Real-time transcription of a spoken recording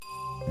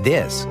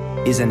This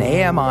is an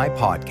AMI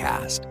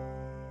podcast.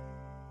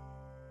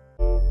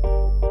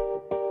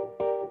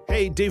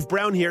 Hey, Dave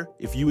Brown here.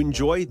 If you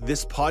enjoy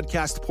this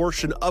podcast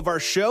portion of our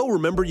show,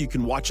 remember you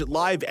can watch it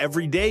live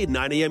every day at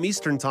 9 a.m.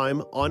 Eastern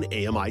Time on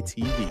AMI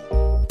TV.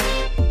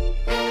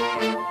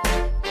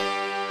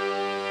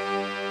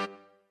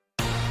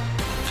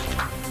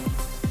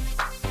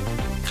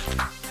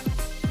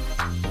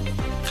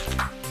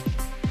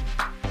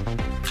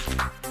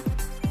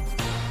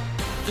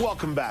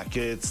 Welcome back.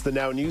 It's the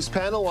Now News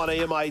panel on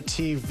AMI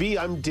TV.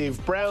 I'm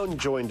Dave Brown,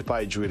 joined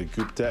by Joeita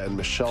Gupta and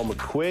Michelle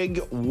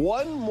McQuigg.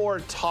 One more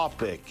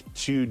topic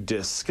to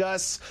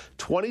discuss.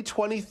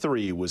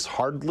 2023 was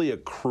hardly a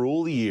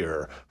cruel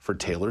year for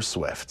Taylor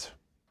Swift.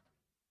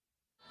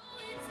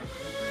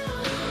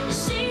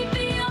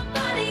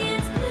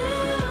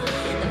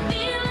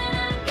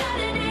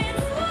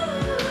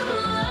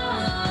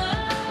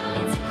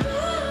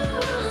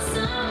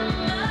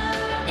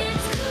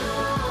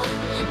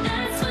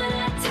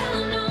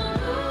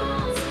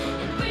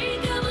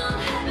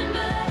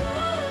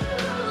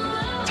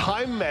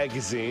 Time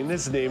magazine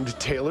has named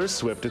Taylor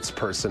Swift its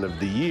Person of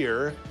the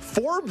Year.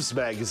 Forbes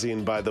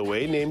magazine, by the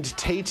way, named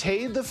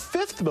Tay-Tay the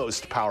fifth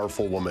most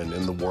powerful woman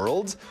in the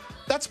world.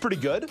 That's pretty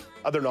good.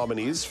 Other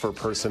nominees for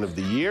Person of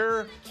the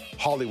Year: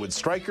 Hollywood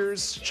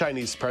strikers,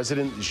 Chinese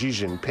President Xi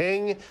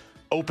Jinping,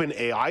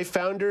 OpenAI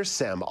founder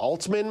Sam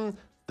Altman,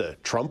 the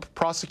Trump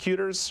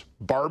prosecutors,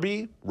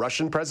 Barbie,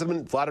 Russian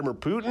President Vladimir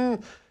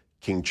Putin,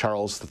 King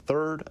Charles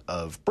III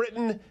of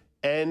Britain,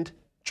 and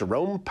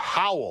Jerome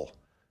Powell,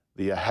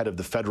 the head of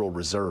the Federal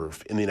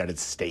Reserve in the United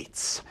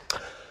States.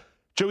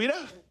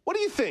 Joeita, what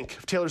do you think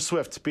of Taylor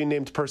Swift being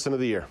named Person of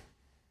the Year?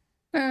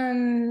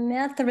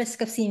 At the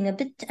risk of seeming a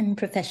bit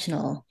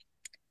unprofessional,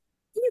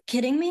 are you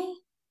kidding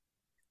me?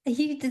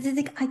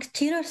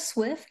 Taylor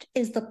Swift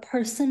is the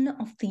Person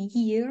of the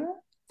Year?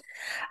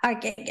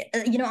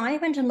 I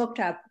went and looked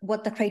up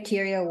what the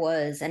criteria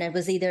was, and it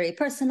was either a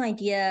person,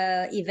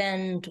 idea,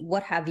 event,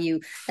 what have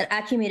you, that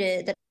actually made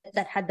it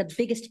that had the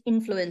biggest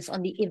influence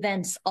on the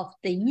events of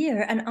the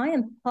year. And I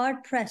am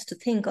hard pressed to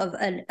think of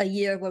a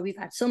year where we've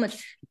had so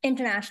much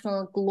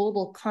international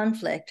global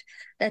conflict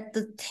that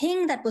the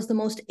thing that was the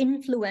most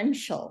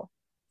influential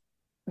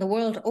the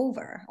world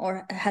over,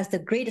 or has the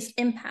greatest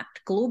impact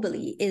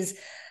globally, is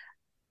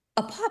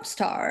a pop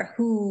star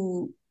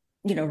who,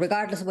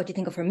 regardless of what you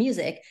think of her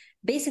music,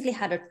 basically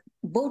had a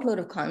boatload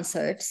of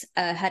concerts,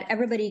 had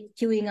everybody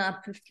queuing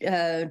up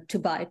to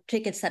buy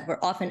tickets that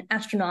were often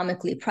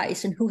astronomically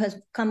priced, and who has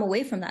come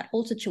away from that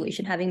whole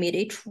situation having made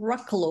a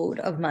truckload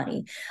of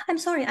money. I'm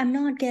sorry, I'm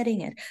not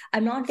getting it.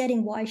 I'm not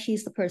getting why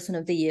she's the Person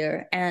of the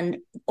Year. And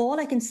all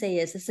I can say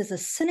is this is a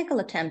cynical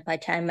attempt by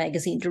Time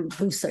magazine to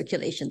boost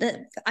circulation.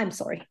 I'm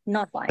sorry,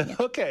 not buying it.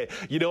 Okay,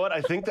 you know what?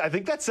 I think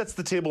that sets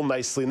the table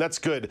nicely, and that's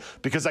good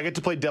because I get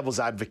to play devil's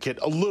advocate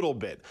a little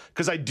bit,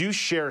 because I do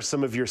share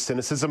some of your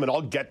cynicism, and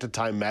I'll get to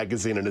Time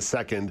magazine in a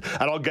second,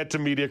 and I'll get to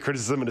media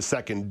criticism in a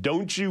second.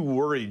 Don't you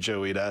worry,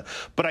 Joeita.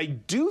 But I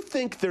do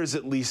think there's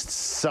at least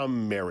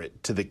some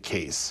merit to the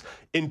case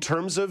in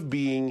terms of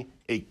being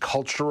a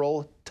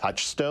cultural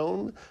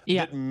touchstone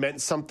that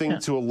meant something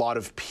to a lot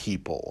of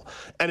people.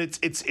 And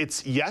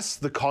it's yes,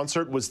 the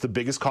concert was the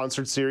biggest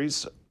concert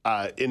series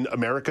in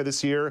America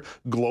this year.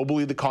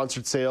 Globally, the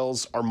concert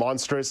sales are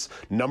monstrous.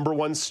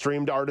 #1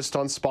 streamed artist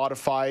on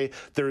Spotify.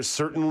 There is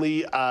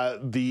certainly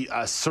the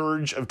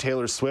surge of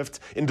Taylor Swift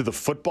into the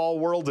football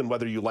world, and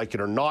whether you like it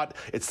or not,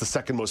 it's the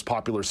second most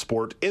popular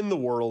sport in the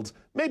world,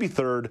 maybe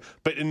third,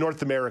 but in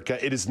North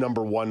America, it is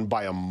 #1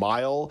 by a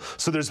mile.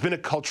 So there's been a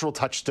cultural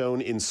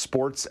touchstone in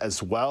sports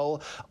as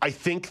well. I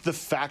think the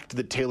fact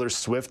that Taylor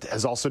Swift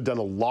has also done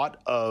a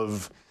lot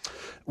of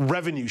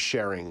revenue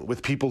sharing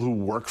with people who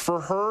work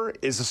for her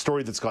is a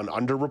story that's gone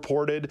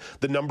underreported.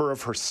 The number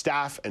of her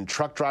staff and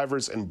truck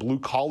drivers and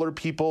blue-collar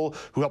people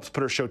who helped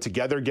put her show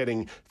together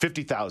getting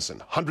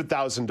 $50,000,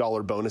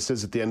 $100,000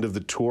 bonuses at the end of the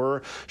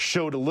tour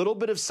showed a little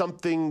bit of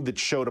something that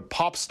showed a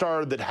pop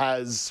star that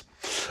has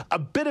a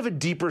bit of a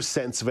deeper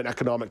sense of an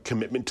economic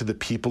commitment to the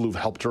people who've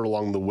helped her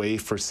along the way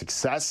for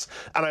success.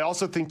 And I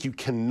also think you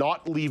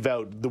cannot leave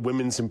out the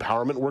women's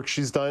empowerment work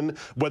she's done,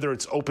 whether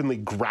it's openly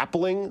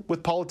grappling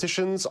with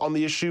politicians on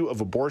the issue of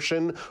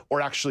abortion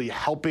or actually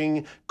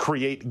helping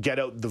create get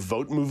out the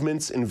vote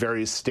movements in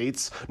various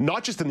states,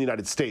 not just in the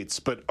United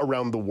States, but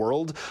around the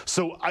world.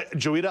 So,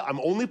 Joeita, I'm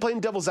only playing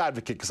devil's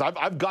advocate because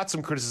I've got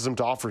some criticism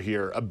to offer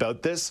here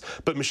about this.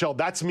 But Michelle,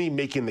 that's me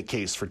making the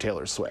case for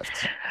Taylor Swift.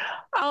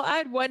 I'll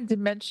add one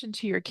dimension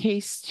to your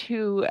case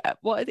too.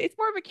 Well, it's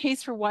more of a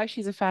case for why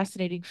she's a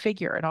fascinating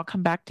figure, and I'll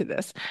come back to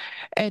this.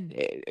 And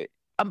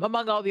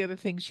among all the other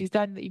things she's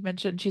done that you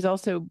mentioned, she's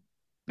also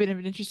been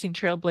an interesting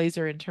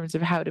trailblazer in terms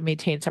of how to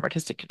maintain some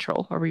artistic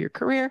control over your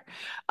career.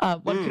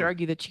 One could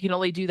argue that she can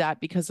only do that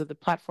because of the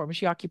platform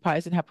she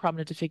occupies and how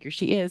prominent a figure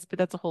she is, but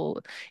that's a whole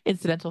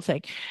incidental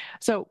thing.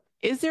 So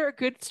is there a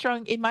good,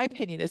 strong, in my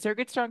opinion, is there a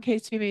good, strong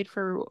case to be made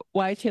for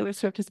why Taylor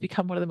Swift has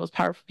become one of the most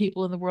powerful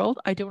people in the world?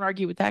 I don't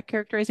argue with that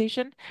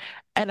characterization.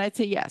 And I'd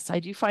say, yes, I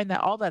do find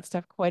that all that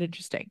stuff quite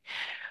interesting.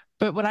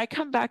 But when I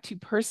come back to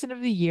Person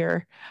of the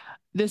Year,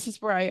 this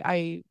is where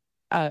I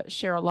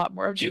share a lot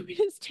more of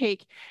Julia's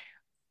take.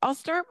 I'll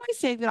start by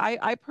saying that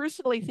I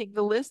personally think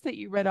the list that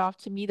you read off,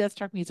 to me, that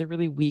struck me as a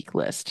really weak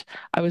list.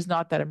 I was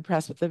not that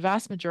impressed with the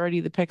vast majority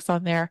of the picks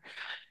on there.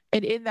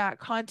 And in that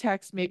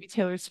context, maybe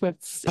Taylor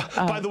Swift's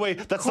by the way,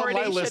 that's not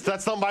my list.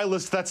 That's not my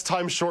list. That's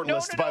Time's short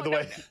list, by the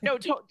way.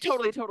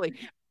 Totally.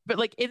 But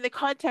like in the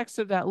context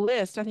of that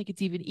list, I think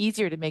it's even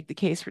easier to make the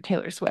case for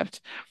Taylor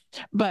Swift.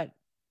 But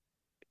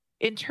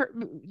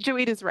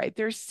Joeita's right.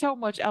 There's so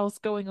much else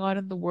going on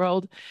in the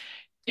world.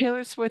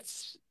 Taylor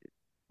Swift's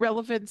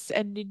relevance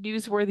and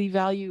newsworthy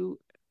value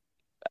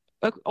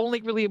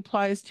only really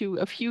applies to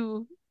a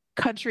few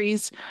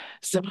countries,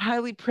 some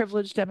highly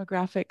privileged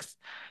demographics.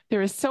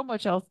 There is so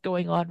much else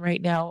going on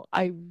right now.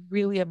 I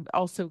really am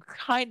also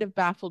kind of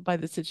baffled by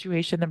the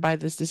situation and by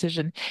this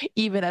decision,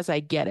 even as I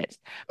get it.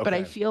 Okay. But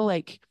I feel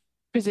like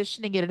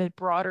positioning it in a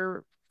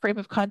broader frame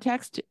of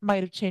context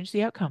might have changed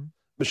the outcome.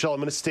 Michelle, I'm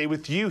going to stay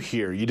with you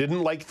here. You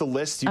didn't like the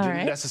list. You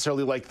didn't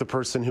necessarily like the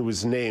person who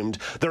was named.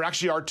 There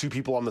actually are two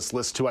people on this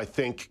list who I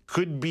think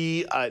could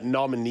be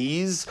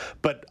nominees,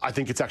 but I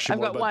think it's actually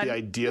more about the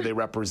idea they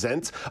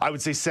represent. I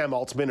would say Sam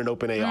Altman and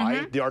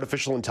OpenAI, the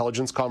artificial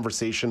intelligence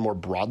conversation more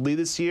broadly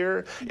this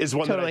year is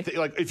one that I think,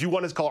 like, if you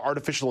want to call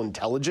artificial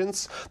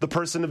intelligence the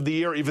person of the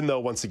year, even though,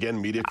 once again,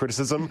 media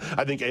criticism,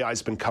 I think AI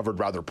has been covered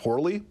rather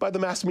poorly by the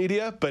mass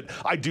media. But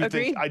I do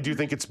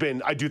think it's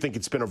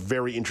been a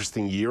very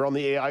interesting year on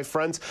the AI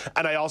front.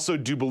 And I also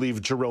do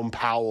believe Jerome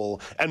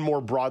Powell and more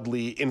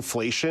broadly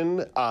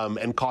inflation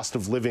and cost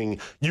of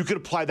living, you could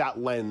apply that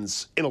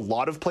lens in a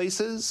lot of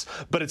places,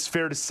 but it's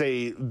fair to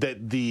say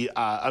that the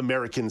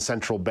American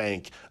Central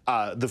Bank,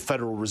 the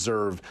Federal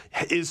Reserve,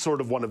 is sort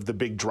of one of the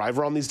big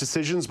driver on these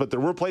decisions. But there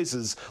were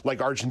places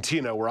like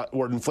Argentina where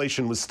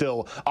inflation was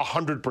still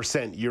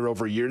 100% year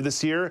over year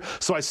this year.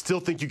 So I still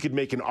think you could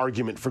make an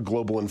argument for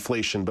global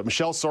inflation. But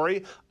Michelle,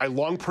 sorry, I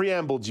long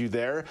preambled you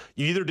there.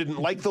 You either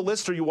didn't like the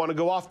list or you want to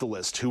go off the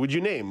list. Who would you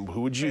name?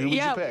 Who would you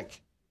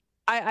pick?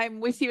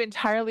 I'm with you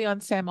entirely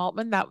on Sam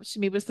Altman. That to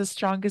me was the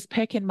strongest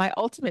pick, and my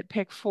ultimate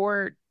pick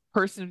for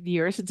Person of the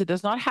Year, since it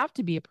does not have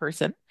to be a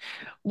person,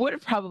 would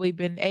have probably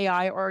been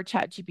AI or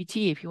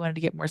ChatGPT if you wanted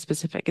to get more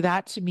specific.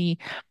 That to me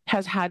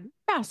has had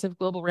massive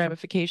global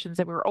ramifications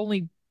that we're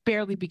only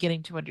barely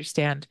beginning to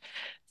understand.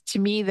 To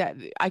me, that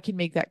I can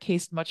make that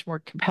case much more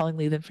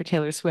compellingly than for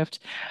Taylor Swift.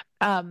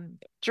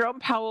 Jerome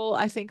Powell,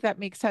 I think that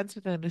makes sense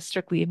within a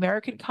strictly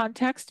American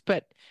context,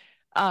 but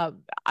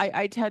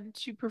I tend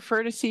to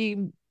prefer to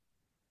see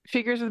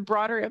figures with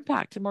broader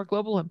impact and more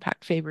global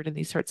impact favored in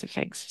these sorts of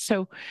things.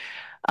 So,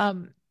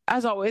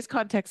 as always,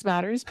 context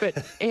matters,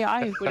 but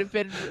AI would have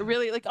been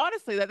really, like,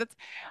 honestly, that's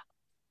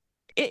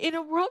in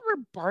a world where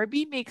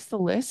Barbie makes the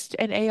list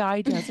and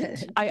AI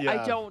doesn't.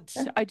 I don't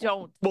get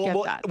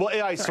that. Well,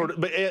 AI sort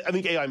of, but I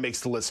think AI makes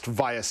the list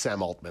via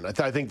Sam Altman.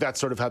 I think that's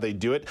sort of how they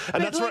do it,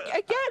 and that's like,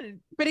 again,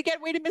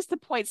 way to miss the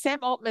point. Sam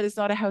Altman is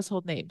not a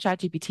household name.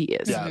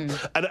 ChatGPT is. Yeah,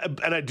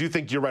 and I do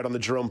think you're right on the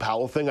Jerome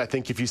Powell thing. I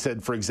think if you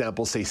said, for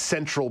example, say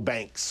central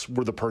banks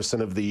were the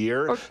person of the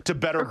year, or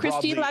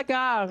Christine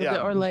Lagarde,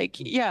 or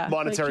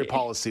monetary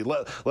policy.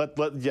 Or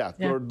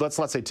let's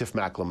not say Tiff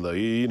Macklem though.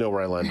 You know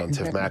where I land on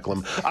Tiff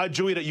Macklem.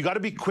 Joeita, you got to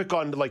be quick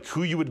on like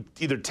who you would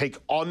either take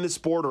on this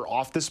board or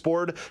off this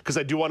board, because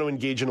I do want to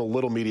engage in a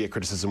little media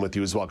criticism with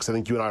you as well, because I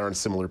think you and I are on a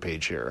similar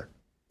page here.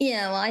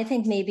 Yeah, well, I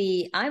think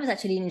maybe I was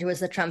actually leaning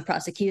towards the Trump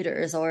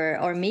prosecutors,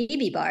 or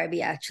maybe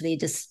Barbie, actually,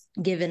 just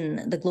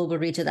given the global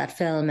reach of that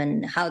film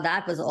and how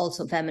that was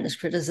also feminist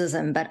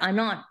criticism. But I'm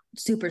not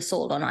super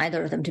sold on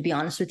either of them, to be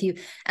honest with you.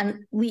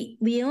 And we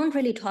don't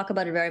really talk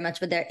about it very much,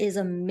 but there is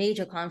a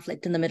major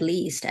conflict in the Middle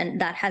East, and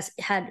that has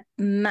had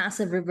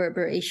massive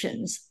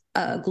reverberations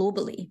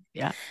globally.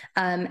 Yeah.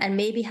 And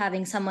maybe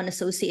having someone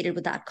associated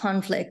with that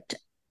conflict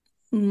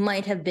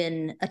might have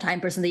been a Time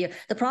Person of the Year.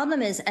 The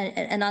problem is,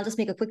 and I'll just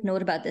make a quick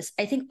note about this,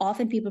 I think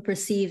often people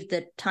perceive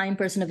the Time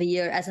Person of the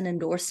Year as an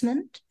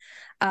endorsement,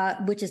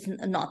 which is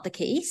not the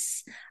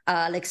case.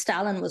 Like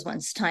Stalin was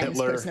once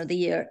Time's Person of the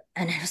Year,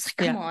 and I was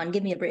like, come on,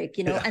 give me a break,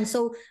 you know? Yeah. And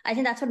so I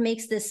think that's what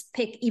makes this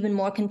pick even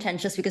more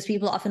contentious, because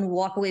people often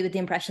walk away with the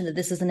impression that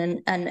this is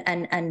an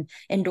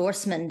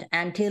endorsement,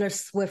 and Taylor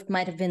Swift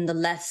might have been the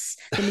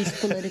least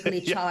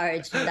politically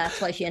charged, and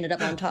that's why she ended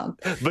up on top.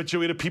 But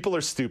Joeita, people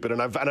are stupid,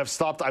 and I've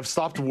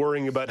stopped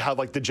worrying about how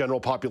like the general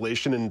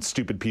population and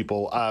stupid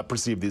people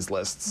perceive these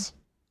lists.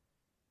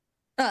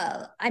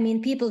 I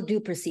mean, people do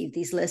perceive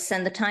these lists,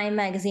 and the Time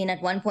magazine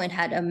at one point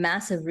had a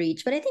massive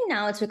reach, but I think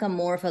now it's become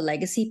more of a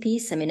legacy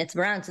piece. I mean, it's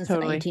around since the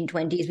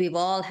 1920s. We've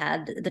all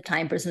had the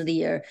Time Person of the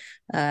Year,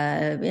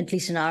 at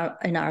least in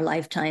our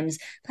lifetimes.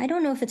 I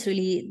don't know if it's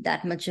really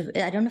that much of.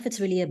 I don't know if it's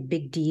really a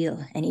big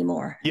deal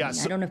anymore. Yeah,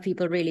 I don't know if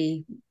people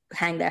really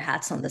hang their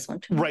hats on this one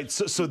too. Right.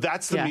 So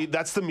that's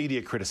the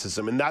media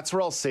criticism. And that's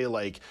where I'll say,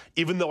 like,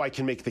 even though I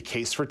can make the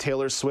case for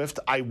Taylor Swift,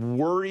 I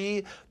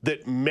worry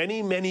that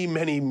many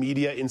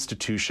media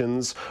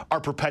institutions are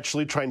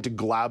perpetually trying to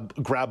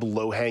grab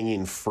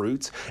low-hanging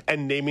fruit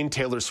and naming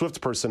Taylor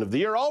Swift Person of the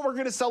Year. Oh, we're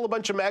going to sell a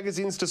bunch of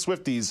magazines to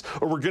Swifties,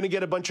 or we're going to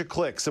get a bunch of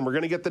clicks, and we're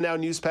going to get the Now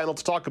News panel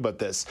to talk about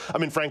this. I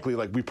mean, frankly,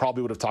 like, we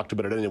probably would have talked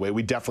about it anyway.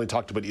 We definitely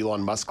talked about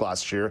Elon Musk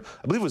last year.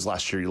 I believe it was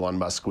last year Elon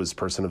Musk was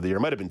Person of the Year.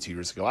 It might have been 2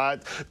 years ago.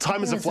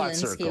 Time is a flat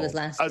circle.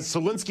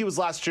 Zelensky was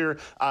last year.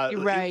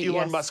 Right,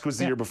 Elon Musk was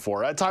the year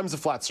before. Time's a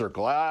flat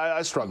circle.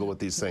 I struggle with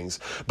these things.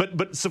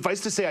 But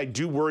suffice to say, I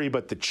do worry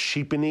about the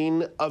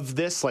cheapening of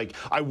this. Like,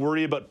 I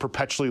worry about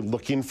perpetually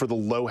looking for the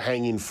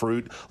low-hanging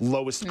fruit,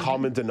 lowest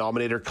common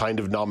denominator kind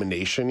of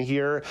nomination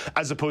here,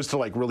 as opposed to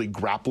like really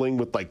grappling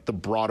with like the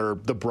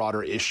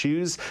broader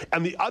issues.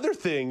 And the other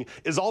thing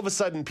is, all of a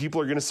sudden people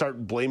are going to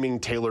start blaming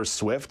Taylor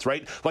Swift,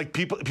 right? Like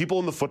people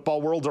in the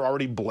football world are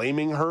already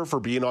blaming her for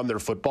being on their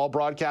football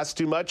broadcast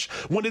too much,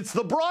 when it's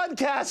the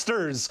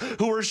broadcasters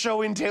who are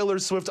showing Taylor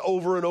Swift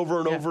over and over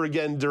and over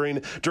again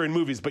during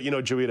movies. But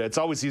Joita, it's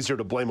always easier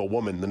to blame a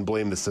woman than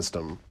blame the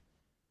system.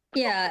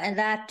 Yeah, and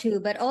that too.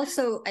 But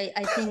also,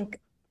 I think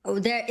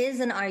there is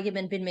an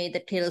argument being made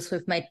that Taylor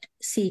Swift might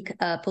seek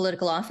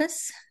political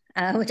office,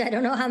 which I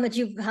don't know how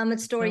much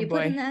story you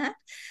put in that.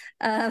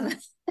 But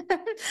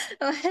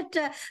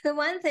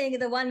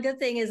the one good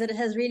thing is that it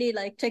has really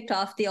like ticked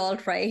off the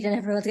alt-right, and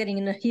everyone's getting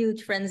in a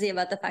huge frenzy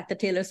about the fact that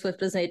Taylor Swift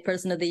was made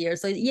Person of the Year.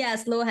 So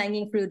yes,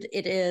 low-hanging fruit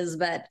it is,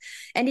 but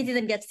anything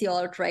that gets the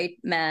alt-right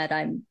mad,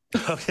 I'm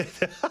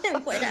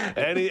quite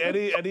happy.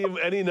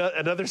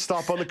 Another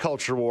stop on the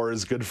culture war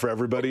is good for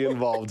everybody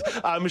involved.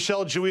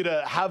 Michelle,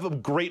 Joita, have a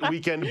great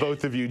weekend,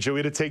 both of you.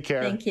 Joita, take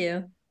care.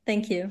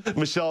 Thank you.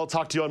 Michelle, I'll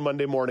talk to you on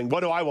Monday morning.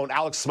 Well, no, I won't.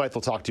 Alex Smythe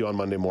will talk to you on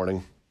Monday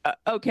morning.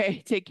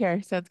 Okay, take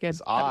care. Sounds good.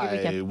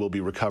 I will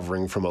be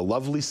recovering from a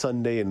lovely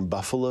Sunday in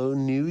Buffalo,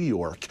 New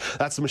York.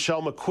 That's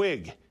Michelle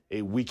McQuigg,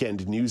 a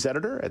weekend news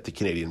editor at the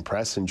Canadian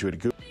Press. Enjoyed a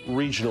good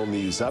regional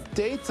news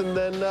update. And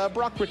then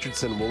Brock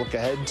Richardson will look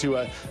ahead to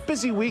a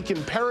busy week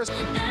in Paris.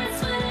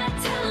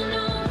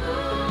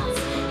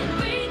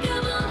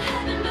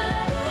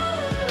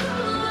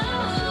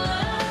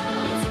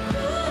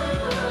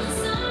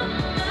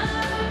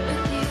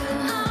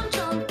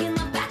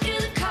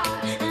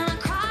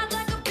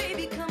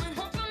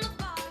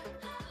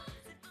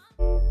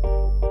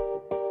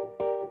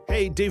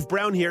 Hey, Dave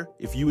Brown here.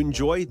 If you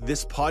enjoy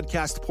this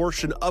podcast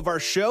portion of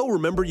our show,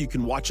 remember you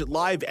can watch it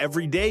live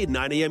every day at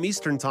 9 a.m.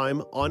 Eastern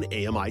Time on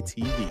AMI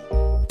TV.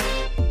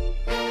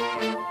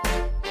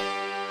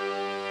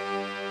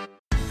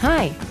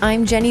 Hi,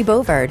 I'm Jenny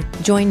Bovard.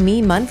 Join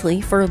me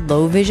monthly for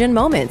Low Vision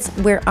Moments,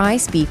 where I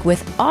speak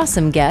with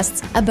awesome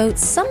guests about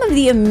some of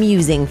the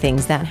amusing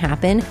things that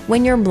happen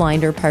when you're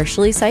blind or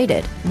partially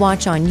sighted.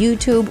 Watch on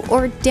YouTube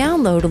or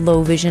download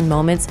Low Vision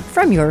Moments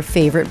from your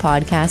favorite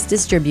podcast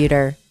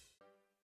distributor.